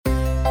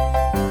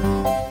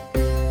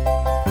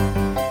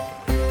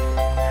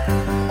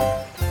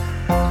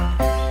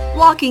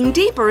Walking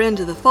deeper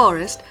into the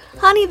forest,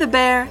 Honey the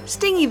Bear,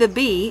 Stingy the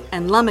Bee,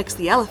 and Lummox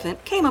the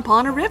Elephant came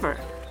upon a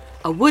river.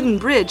 A wooden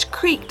bridge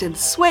creaked and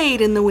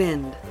swayed in the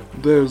wind.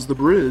 "There's the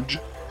bridge,"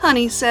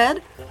 Honey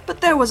said,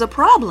 but there was a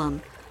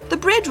problem. The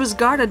bridge was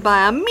guarded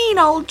by a mean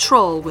old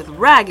troll with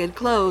ragged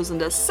clothes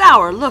and a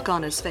sour look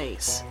on his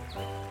face.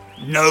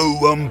 "No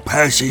one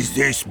passes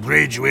this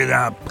bridge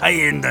without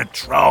paying the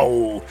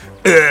toll,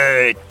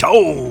 the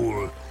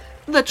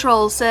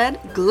troll said,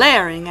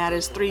 glaring at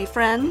his three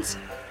friends.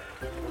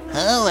 Who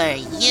are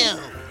you?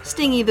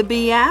 Stingy the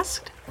Bee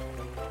asked.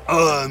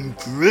 "I'm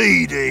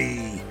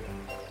Greedy.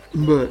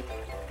 "But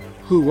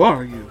who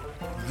are you?"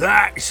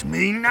 That's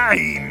me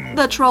name."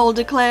 The troll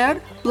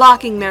declared,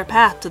 blocking their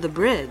path to the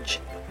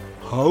bridge.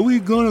 "How we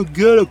gonna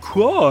get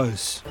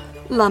across?"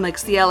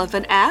 Lummox the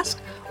Elephant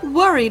asked,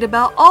 worried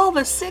about all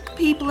the sick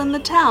people in the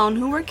town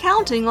who were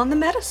counting on the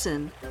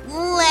medicine.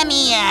 Let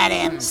me at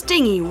him.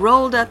 Stingy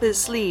rolled up his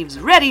sleeves,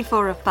 ready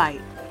for a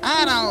fight.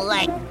 I don't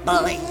like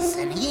bullies,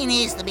 and he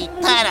needs to be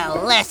taught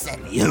a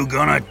lesson. "You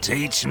gonna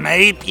teach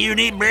me,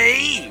 Puny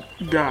Bee?"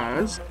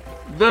 "Guys,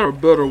 there are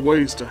better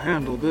ways to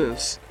handle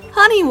this."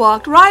 Honey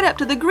walked right up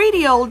to the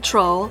greedy old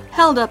troll,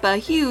 held up a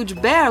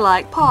huge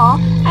bear-like paw,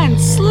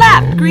 and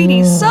slapped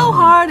Greedy so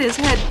hard his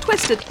head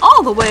twisted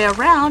all the way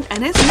around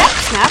and his neck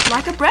snapped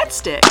like a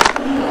breadstick.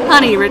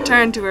 Honey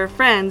returned to her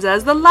friends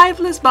as the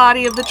lifeless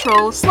body of the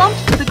troll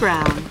slumped to the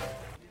ground.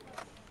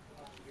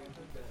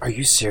 Are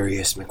you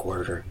serious,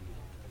 McWhirter?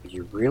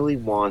 You really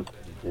want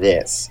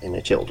this in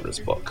a children's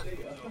book?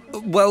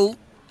 Well,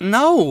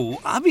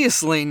 no,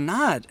 obviously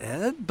not,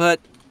 Ed,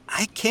 but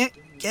I can't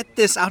get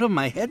this out of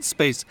my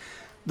headspace.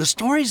 The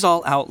story's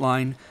all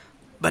outlined,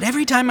 but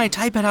every time I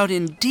type it out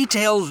in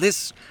detail,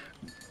 this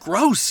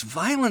gross,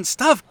 violent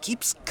stuff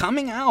keeps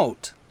coming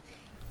out.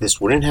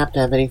 This wouldn't have to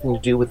have anything to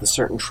do with a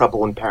certain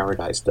trouble in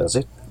paradise, does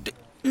it?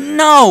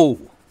 No!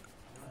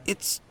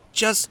 It's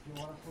just...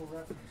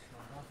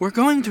 we're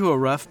going through a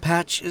rough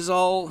patch is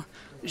all.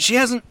 She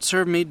hasn't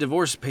served me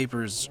divorce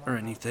papers or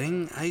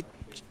anything. I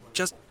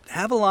just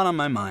have a lot on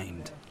my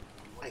mind.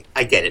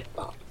 I get it,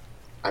 Bob.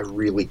 I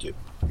really do.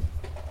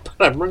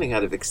 But I'm running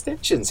out of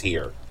extensions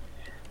here.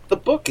 The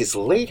book is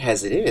late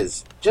as it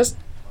is. Just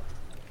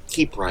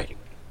keep writing.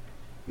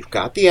 You've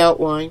got the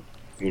outline.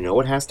 You know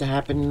what has to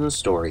happen in the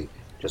story.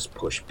 Just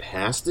push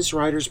past this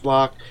writer's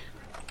block.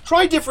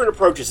 Try different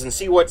approaches and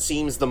see what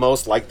seems the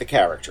most like the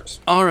characters.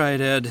 All right,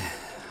 Ed.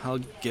 I'll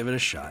give it a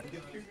shot.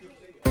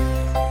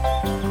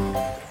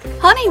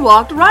 Honey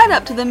walked right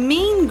up to the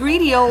mean,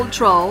 greedy old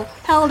troll,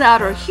 held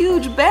out her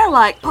huge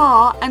bear-like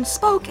paw, and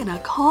spoke in a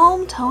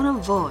calm tone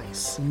of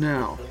voice.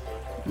 "Now,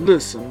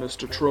 listen,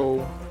 Mr.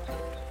 Troll.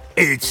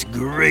 "It's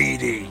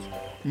Greedy.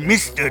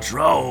 Mr.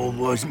 Troll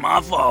was my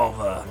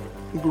father."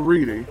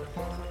 Greedy,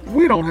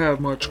 we don't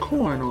have much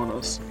coin on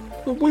us,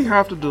 but we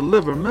have to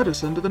deliver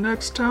medicine to the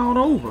next town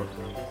over.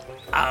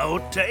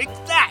 "I'll take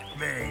that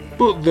then."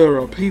 But there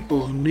are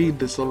people who need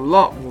this a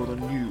lot more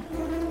than you."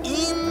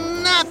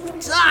 Enough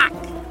talk.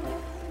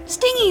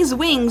 Stingy's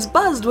wings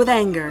buzzed with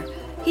anger.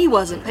 He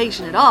wasn't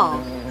patient at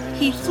all.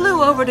 He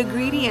flew over to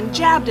Greedy and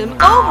jabbed him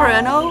over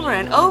and over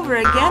and over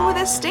again with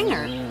his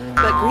stinger.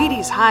 But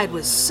Greedy's hide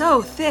was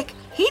so thick,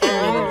 he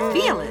didn't even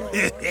feel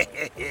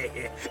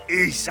it.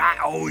 "Is that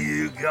all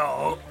you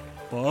got?"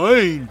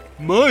 "Fine,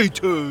 my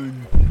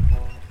turn."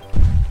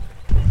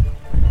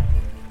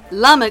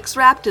 Lummox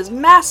wrapped his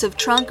massive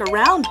trunk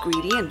around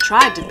Greedy and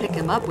tried to pick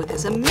him up with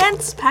his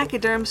immense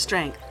pachyderm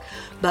strength.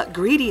 But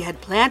Greedy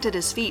had planted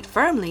his feet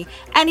firmly,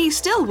 and he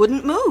still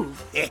wouldn't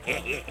move.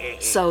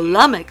 So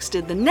Lummox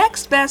did the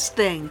next best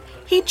thing.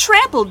 He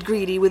trampled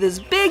Greedy with his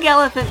big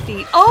elephant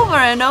feet over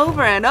and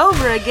over and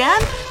over again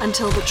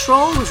until the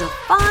troll was a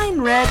fine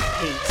red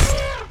paste.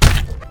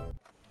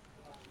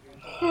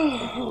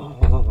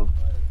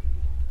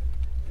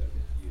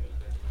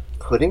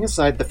 Putting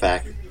aside the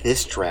fact that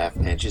this draft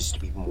manages to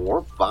be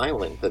more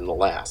violent than the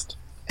last,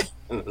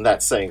 and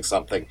that's saying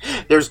something,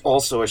 there's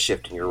also a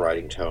shift in your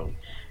writing tone.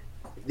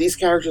 These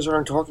characters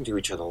aren't talking to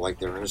each other like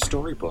they're in a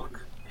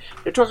storybook.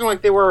 They're talking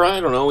like they were,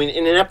 I don't know,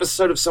 in an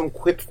episode of some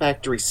Quip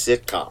Factory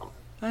sitcom.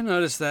 I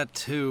noticed that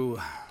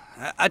too.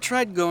 I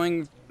tried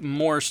going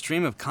more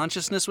stream of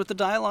consciousness with the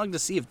dialogue to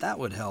see if that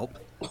would help.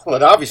 Well,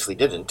 it obviously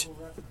didn't.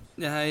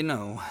 I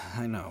know.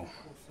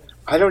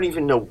 I don't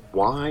even know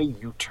why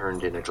you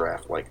turned in a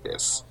draft like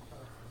this.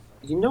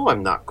 You know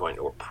I'm not going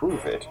to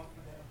approve it.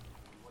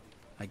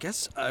 I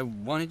guess I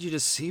wanted you to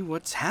see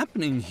what's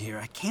happening here.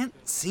 I can't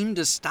seem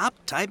to stop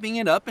typing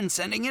it up and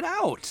sending it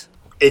out.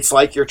 It's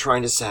like you're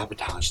trying to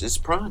sabotage this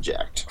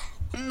project.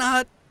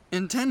 Not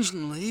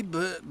intentionally,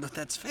 but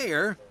that's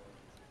fair.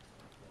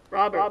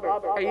 Robert,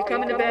 are you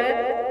coming to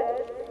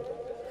bed?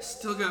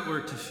 Still got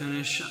work to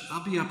finish.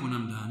 I'll be up when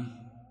I'm done.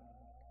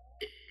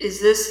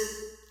 Is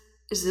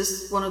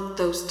this one of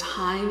those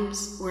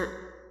times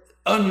where...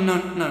 Oh,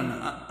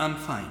 no. I'm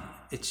fine.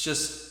 It's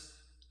just...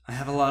 I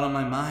have a lot on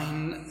my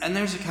mind, and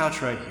there's a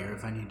couch right here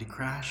if I need to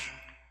crash.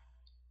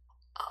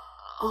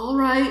 All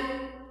right.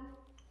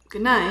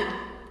 Good night.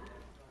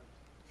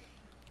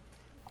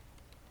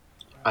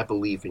 I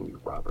believe in you,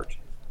 Robert.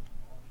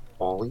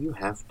 all you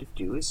have to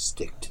do is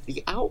stick to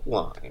the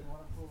outline.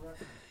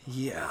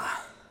 Yeah.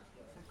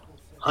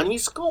 Honey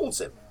scolds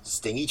him.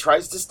 Stingy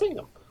tries to sting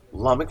him.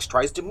 Lummox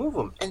tries to move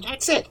him, and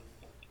that's it.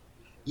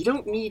 You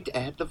don't need to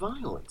add the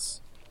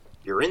violence.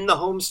 You're in the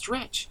home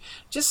stretch.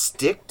 Just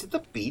stick to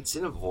the beats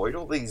and avoid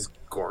all these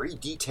gory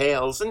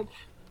details, and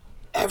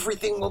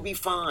everything will be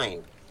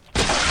fine.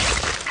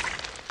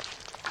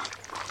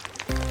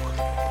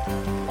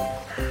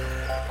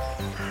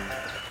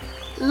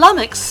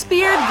 Lummox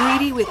speared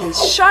Greedy with his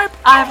sharp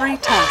ivory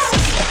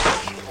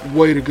tusks.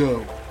 Way to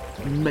go.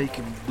 Make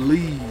him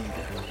bleed.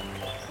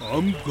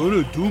 I'm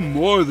gonna do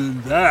more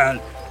than that.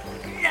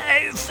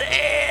 No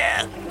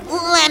fair.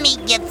 Let me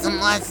get some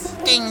more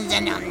stings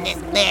in on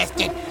this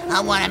bastard. I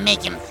want to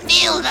make him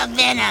feel the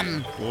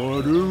venom.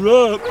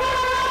 Order up.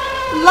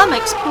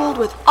 Lummox pulled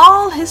with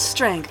all his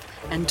strength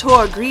and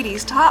tore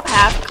Greedy's top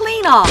half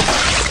clean off.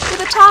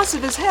 With a toss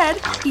of his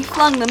head, he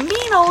flung the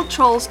mean old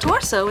troll's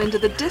torso into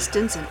the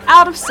distance and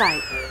out of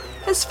sight.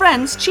 His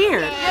friends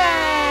cheered.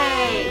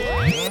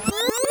 Yay!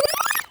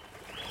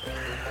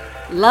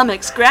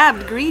 Lummox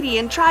grabbed Greedy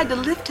and tried to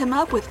lift him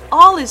up with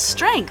all his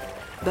strength,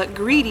 but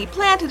Greedy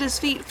planted his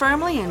feet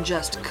firmly and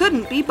just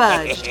couldn't be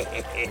budged.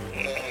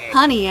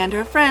 Honey and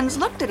her friends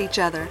looked at each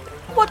other.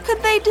 What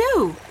could they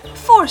do?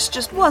 Force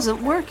just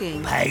wasn't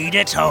working. Pay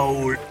the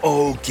toll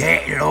or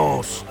get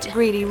lost.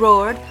 Greedy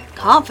roared,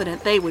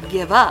 confident they would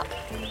give up.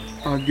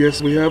 I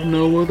guess we have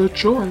no other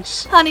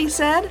choice Honey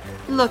said,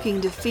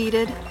 looking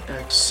defeated.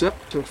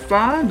 except to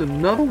find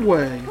another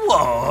way.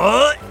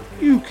 What?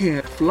 You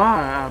can't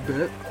fly, I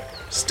bet.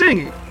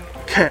 Stingy,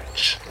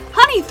 catch.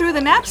 Honey threw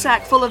the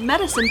knapsack full of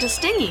medicine to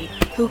Stingy,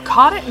 who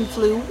caught it and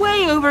flew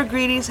way over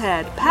Greedy's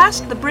head,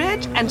 past the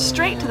bridge and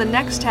straight to the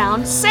next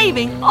town,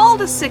 saving all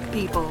the sick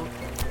people.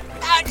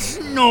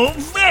 That's not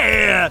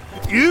fair.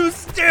 You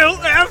still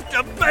have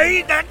to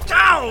pay the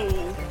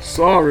toll.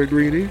 Sorry,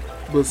 Greedy,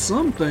 but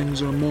some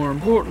things are more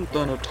important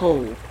than a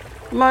toll,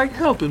 like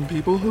helping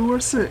people who are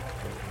sick.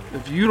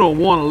 If you don't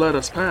want to let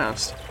us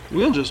pass,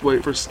 we'll just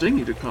wait for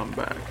Stingy to come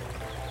back.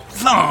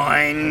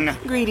 Fine.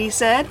 Greedy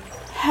said,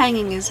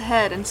 hanging his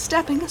head and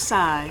stepping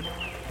aside.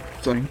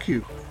 Thank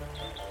you.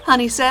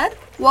 Honey said,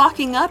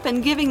 walking up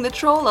and giving the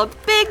troll a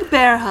big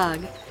bear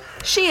hug.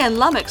 She and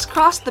Lummox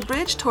crossed the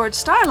bridge toward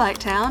Starlight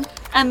Town,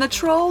 and the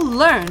troll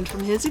learned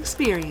from his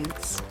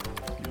experience.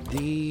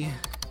 The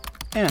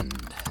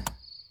end.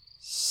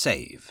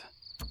 Save.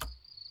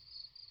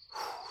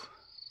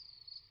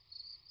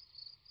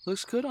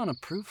 Looks good on a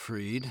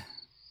proofread.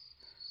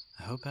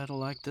 I hope I'll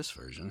like this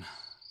version.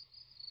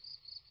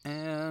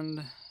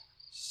 And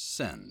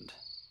send.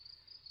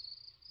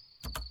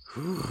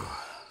 Whew.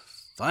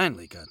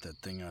 Finally got that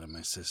thing out of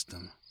my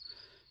system.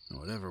 And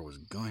whatever was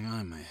going on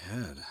in my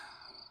head.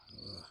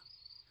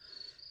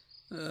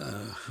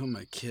 Who am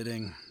I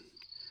kidding?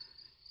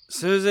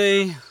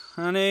 Susie,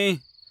 honey,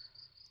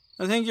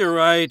 I think you're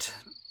right.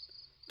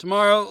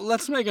 Tomorrow,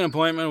 let's make an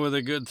appointment with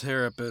a good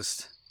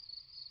therapist.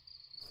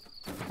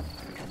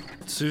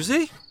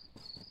 Susie?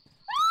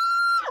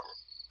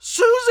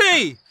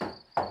 Susie!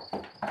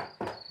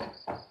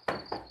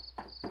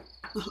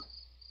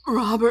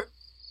 Robert.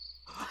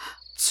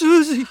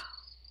 Susie!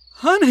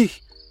 Honey!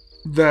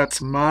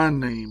 That's my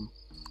name.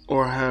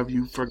 Or have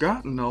you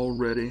forgotten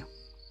already?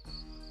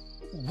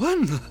 What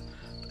in the...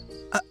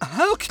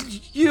 how can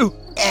you...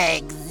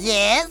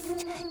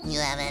 Exist? You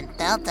haven't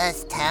felt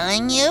us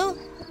telling you?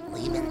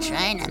 We've been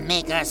trying to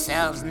make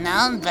ourselves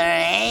known for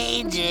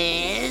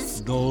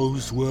ages.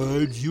 Those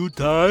words you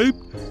type,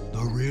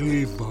 the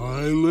really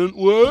violent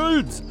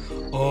words,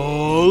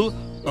 all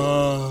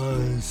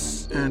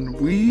us. And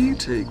we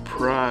take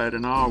pride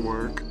in our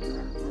work,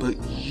 but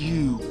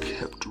you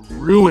kept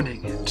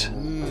ruining it.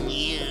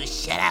 You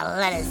should have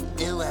let us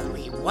do what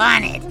we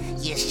wanted.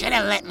 You should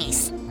have let me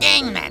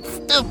sting that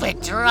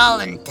stupid troll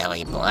until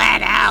he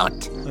bled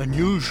out. And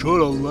you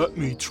should have let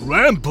me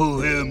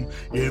trample him,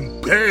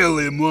 impale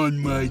him on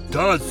my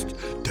tusk,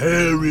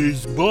 tear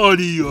his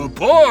body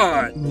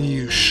apart.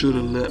 You should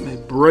have let me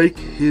break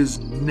his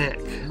neck.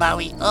 But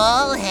we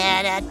all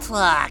had a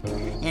talk,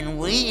 and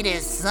we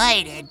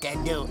decided to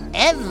do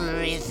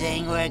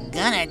everything we're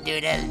gonna do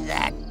to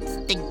that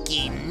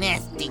stinky,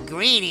 nasty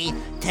Greedy,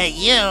 to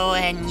you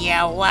and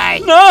your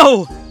wife.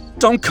 No!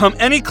 Don't come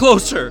any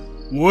closer!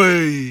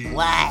 Wait.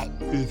 What?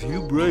 If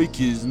you break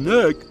his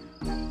neck,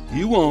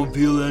 he won't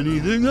feel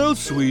anything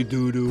else we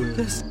do to him.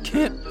 This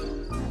can't...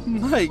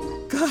 My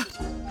God!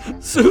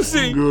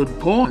 Susie! Good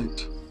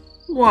point.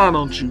 Why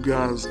don't you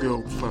guys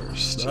go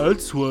first?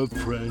 That's what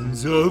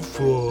friends are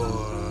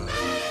for.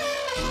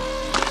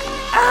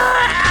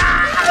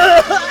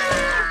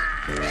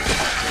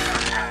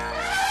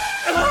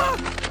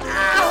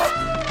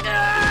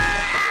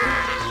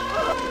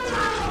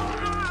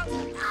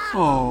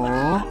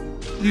 Aw,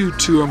 you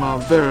two are my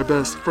very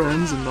best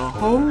friends in the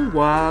whole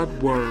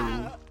wide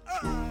world.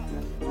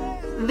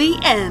 The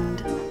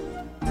end.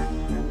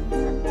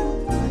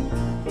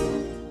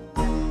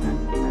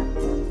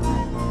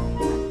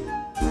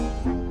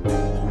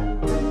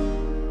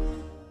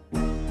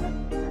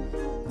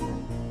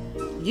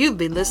 You've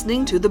been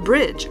listening to The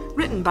Bridge,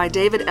 written by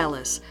David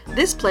Ellis.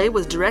 This play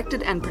was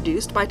directed and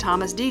produced by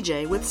Thomas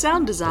DJ with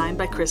sound design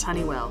by Chris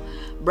Honeywell.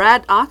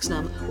 Brad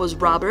Oxnam was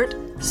Robert,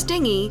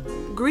 Stingy,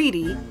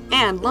 Greedy,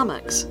 and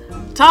Lummox.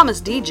 Thomas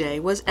DJ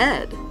was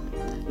Ed.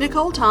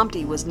 Nicole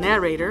Tomty was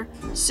narrator,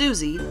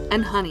 Susie,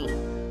 and Honey.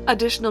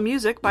 Additional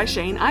music by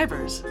Shane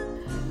Ivers.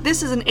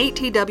 This is an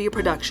 8TW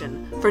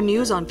production. For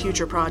news on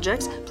future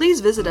projects,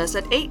 please visit us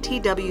at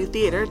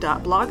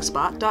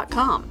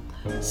 8twtheater.blogspot.com.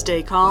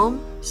 Stay calm,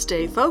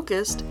 stay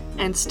focused,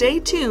 and stay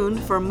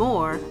tuned for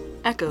more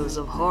Echoes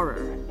of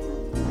Horror.